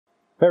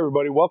Hey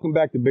everybody, welcome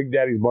back to Big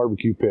Daddy's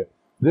Barbecue Pit.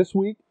 This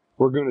week,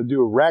 we're going to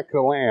do a rack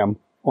of lamb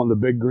on the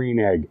big green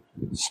egg.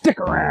 Stick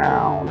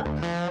around!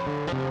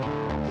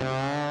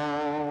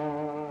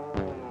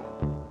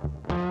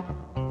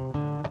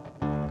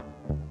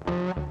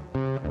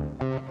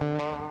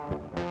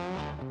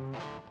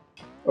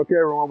 Okay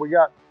everyone, we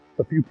got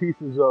a few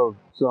pieces of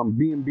some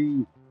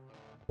B&B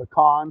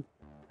pecan.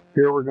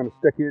 Here we're going to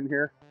stick in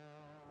here.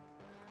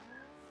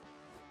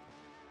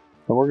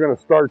 And we're going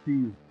to start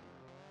these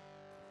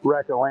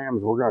rack of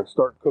lambs, we're going to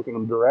start cooking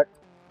them direct.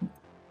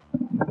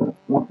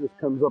 Once this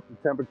comes up to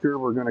temperature,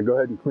 we're going to go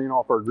ahead and clean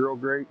off our grill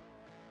grate.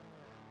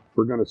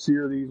 We're going to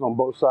sear these on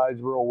both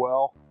sides real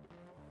well.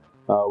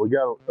 We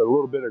got a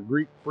little bit of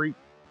Greek Freak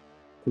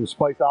from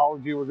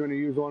Spiceology we're going to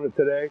use on it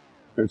today,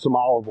 and some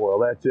olive oil.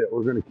 That's it.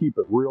 We're going to keep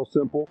it real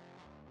simple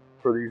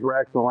for these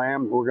racks of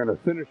lamb. We're going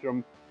to finish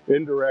them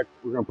indirect.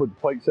 We're going to put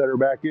the plate setter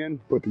back in,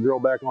 put the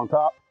grill back on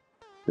top,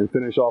 and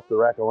finish off the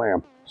rack of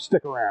lamb.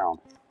 Stick around.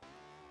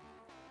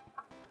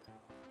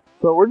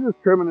 So we're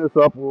just trimming this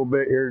up a little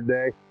bit here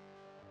today.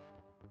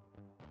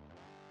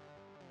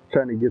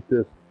 Trying to get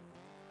this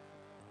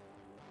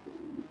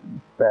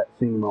fat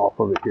seam off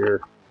of it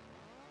here.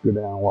 Go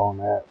down along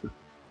that. If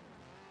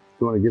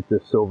you want to get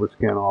this silver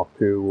skin off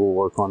too, we'll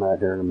work on that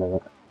here in a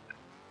minute.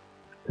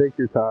 Take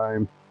your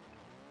time.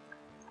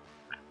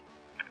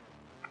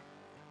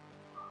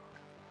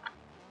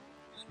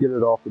 Just get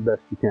it off the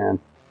best you can.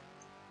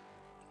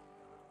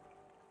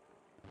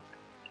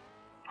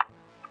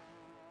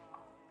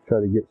 Try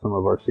to get some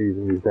of our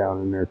seasonings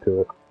down in there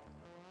to it.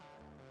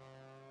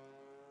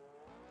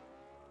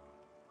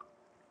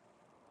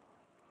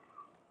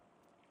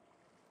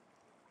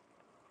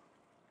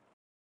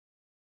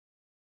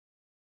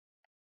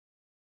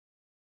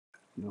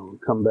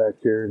 Come back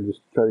here and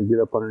just try to get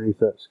up underneath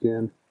that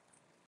skin.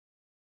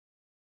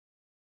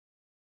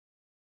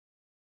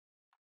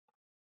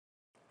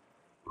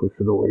 Push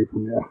it away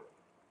from you.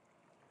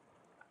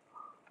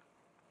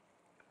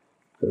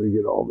 Try to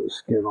get all this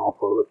skin off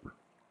of it.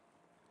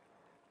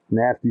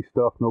 Nasty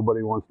stuff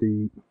nobody wants to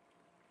eat.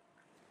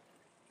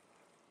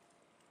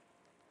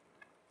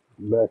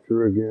 Back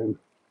through again.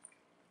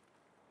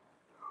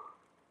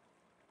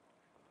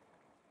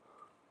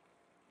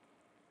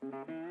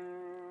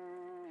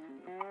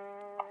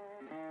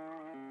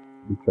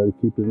 You try to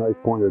keep your knife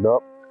pointed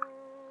up.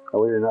 That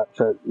way you're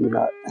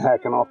not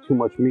hacking off too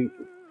much meat.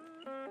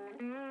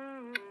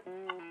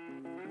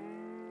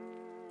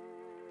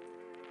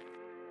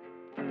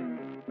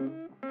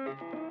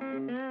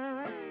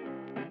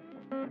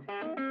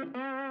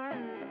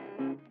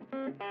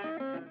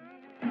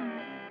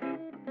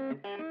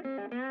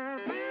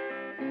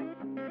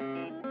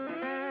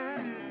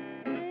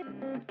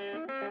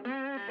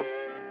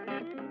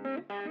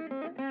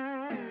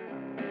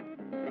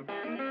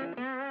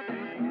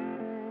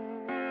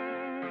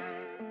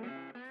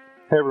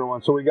 Hey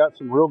everyone, so we got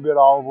some real good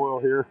olive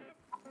oil here.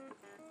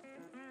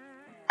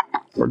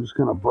 We're just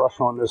going to brush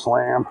on this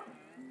lamb.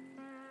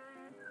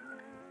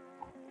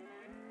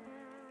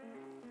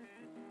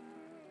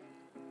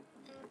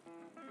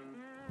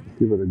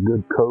 Give it a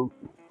good coat.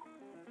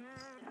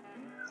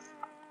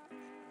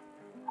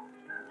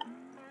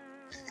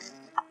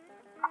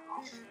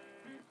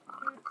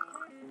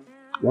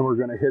 Then we're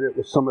going to hit it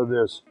with some of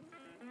this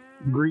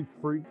Greek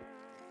Freak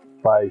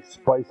by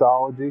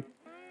Spiceology.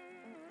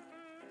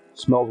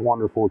 Smells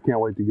wonderful. Can't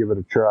wait to give it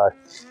a try.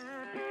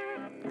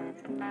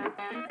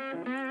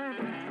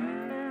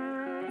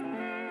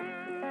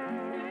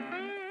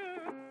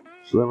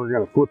 So then we're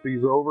going to flip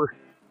these over.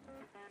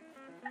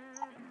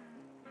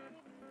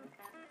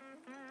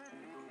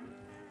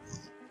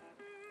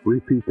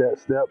 Repeat that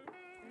step.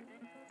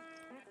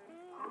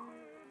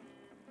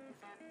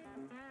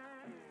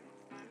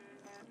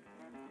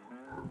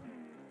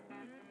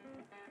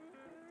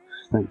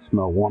 These things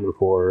smell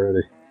wonderful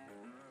already.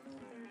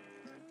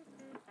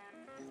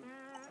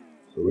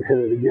 So we hit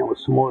it again with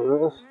some more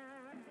of this.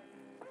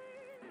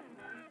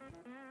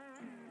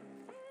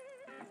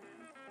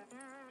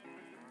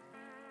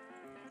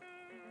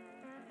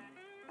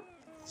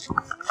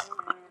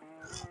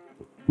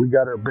 We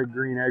got our big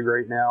green egg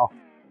right now,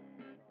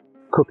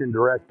 cooking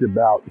direct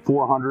about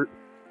 400.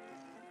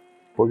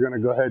 We're going to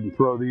go ahead and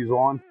throw these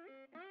on.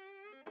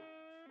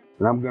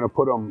 And I'm going to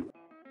put them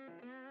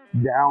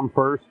down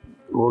first.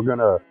 We're going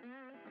to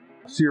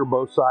sear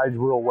both sides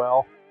real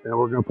well. And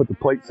we're going to put the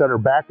plate setter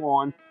back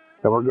on.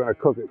 And we're going to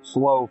cook it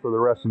slow for the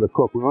rest of the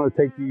cook. We want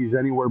to take these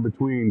anywhere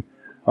between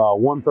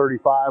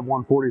 135,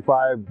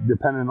 145,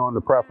 depending on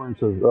the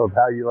preference of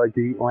how you like to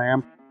eat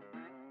lamb.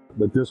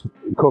 But this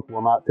cook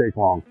will not take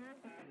long.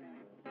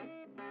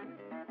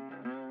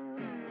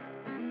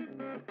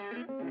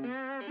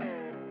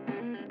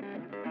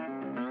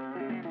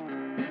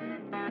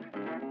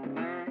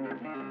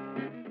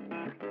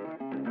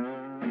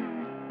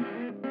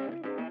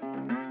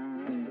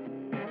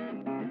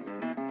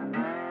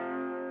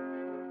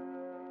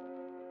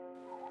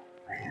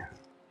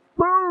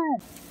 Boom!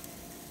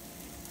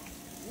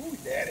 Ooh,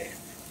 daddy.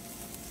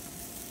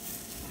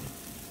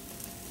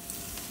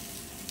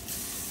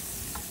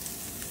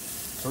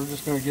 So we're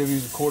just going to give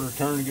these a quarter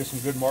turn and get some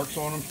good marks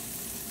on them.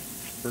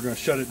 We're going to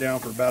shut it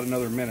down for about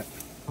another minute.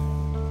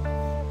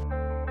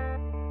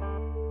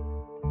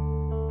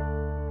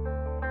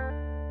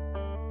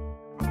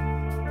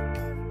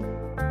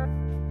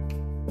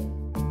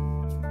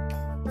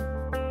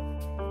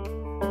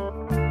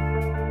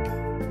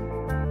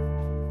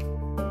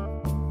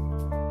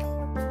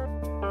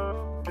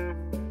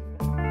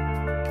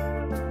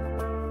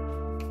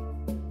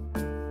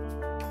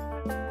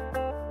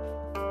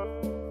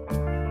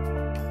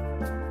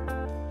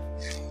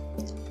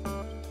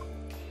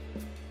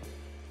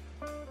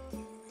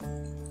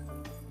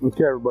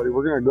 Okay, everybody,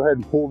 we're going to go ahead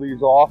and pull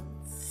these off,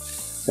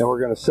 and we're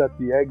going to set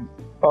the egg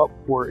up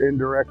for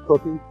indirect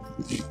cooking.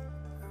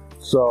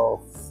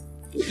 So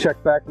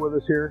check back with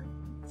us here.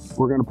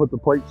 We're going to put the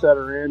plate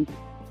setter in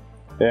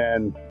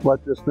and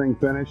let this thing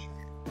finish.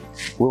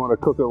 We want to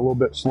cook it a little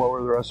bit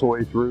slower the rest of the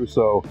way through,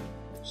 so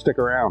stick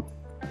around.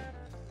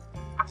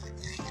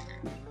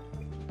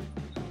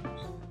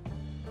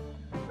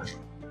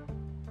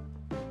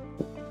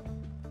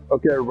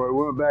 Okay, everybody,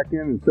 we went back in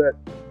and set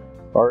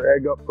our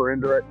egg up for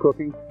indirect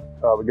cooking.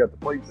 We got the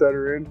plate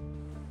setter in.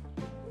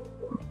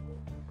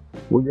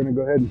 We're going to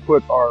go ahead and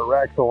put our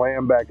racks of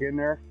lamb back in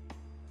there.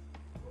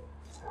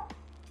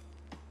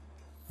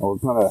 And we're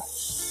going to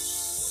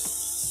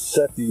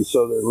set these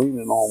so they're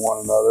leaning on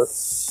one another,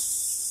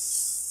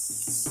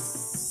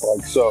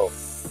 like so.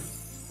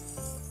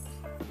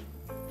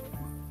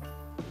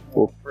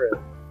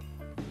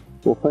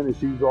 We'll finish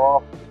these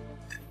off.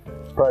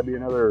 Probably be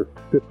another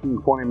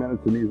 15-20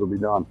 minutes and these will be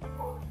done.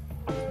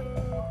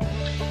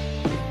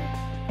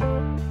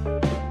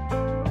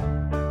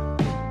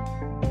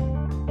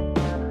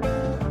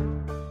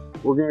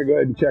 We're going to go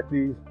ahead and check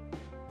these.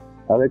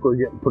 I think we're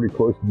getting pretty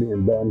close to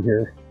being done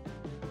here.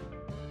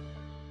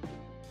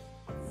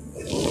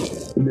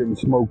 We're getting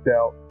smoked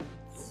out.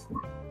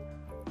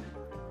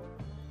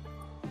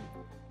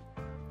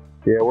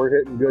 Yeah, we're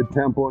hitting good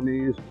temp on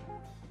these.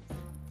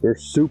 They're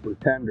super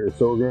tender,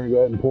 so we're going to go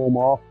ahead and pull them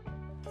off.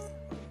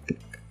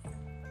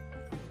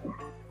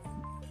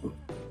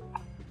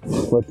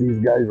 Let these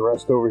guys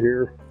rest over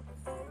here.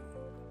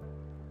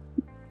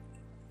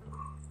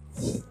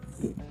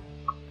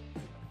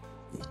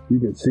 You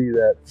can see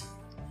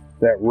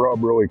that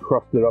rub really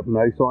crusted up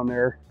nice on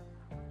there.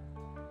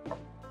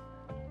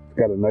 It's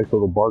got a nice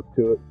little bark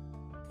to it.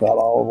 That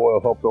olive oil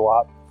helped a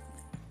lot.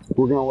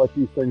 We're going to let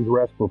these things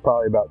rest for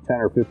probably about 10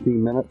 or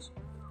 15 minutes.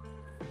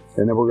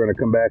 And then we're going to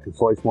come back and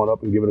slice one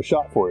up and give it a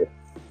shot for you.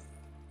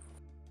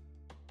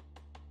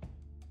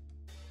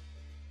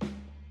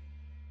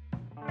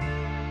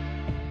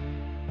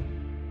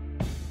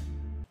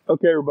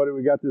 Okay, everybody,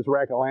 we got this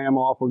rack of lamb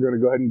off. We're going to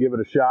go ahead and give it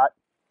a shot.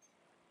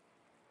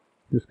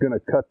 Just going to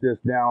cut this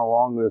down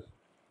along this,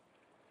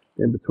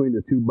 in between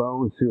the two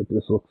bones, see what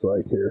this looks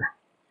like here.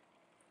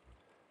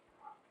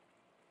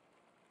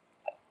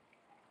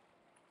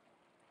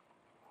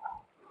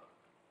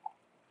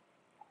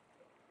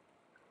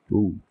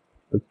 Ooh,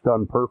 it's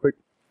done perfect.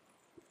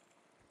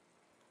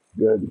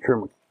 Go ahead and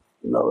trim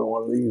another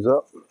one of these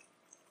up.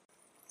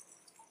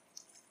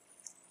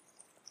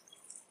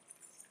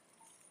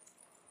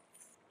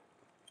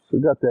 So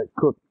we got that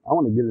cooked. I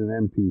want to get an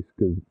end piece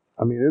because,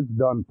 I mean, it's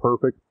done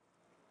perfect.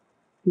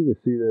 You can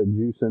see that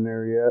juice in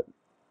there yet.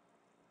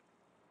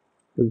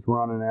 It's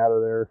running out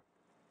of there.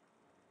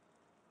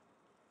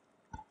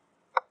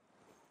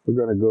 We're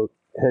going to go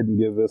ahead and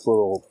give this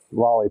little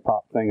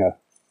lollipop thing a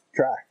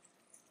try.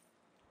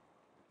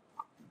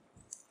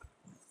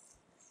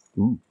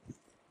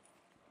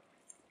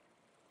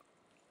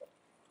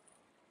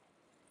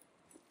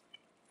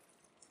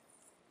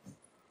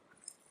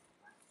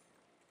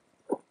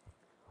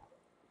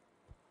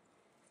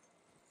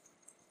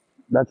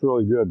 That's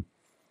really good.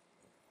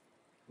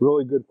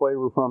 Really good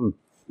flavor from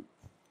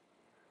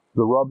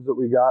the rubs that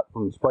we got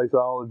from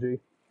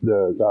Spiceology,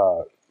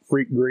 the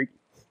Freak Greek.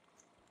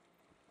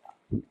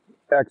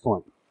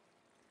 Excellent.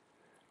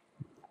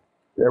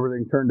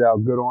 Everything turned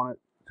out good on it.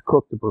 It's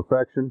cooked to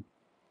perfection.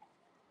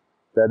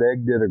 That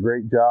egg did a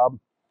great job.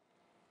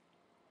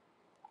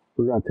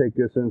 We're going to take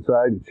this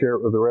inside and share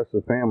it with the rest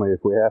of the family if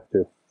we have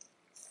to.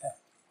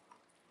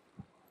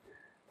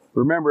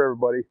 Remember,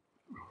 everybody,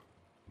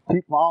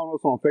 keep following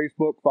us on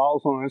Facebook, follow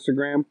us on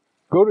Instagram,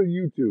 go to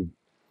YouTube.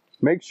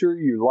 Make sure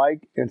you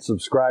like and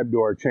subscribe to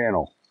our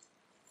channel.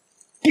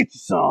 Get you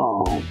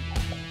some!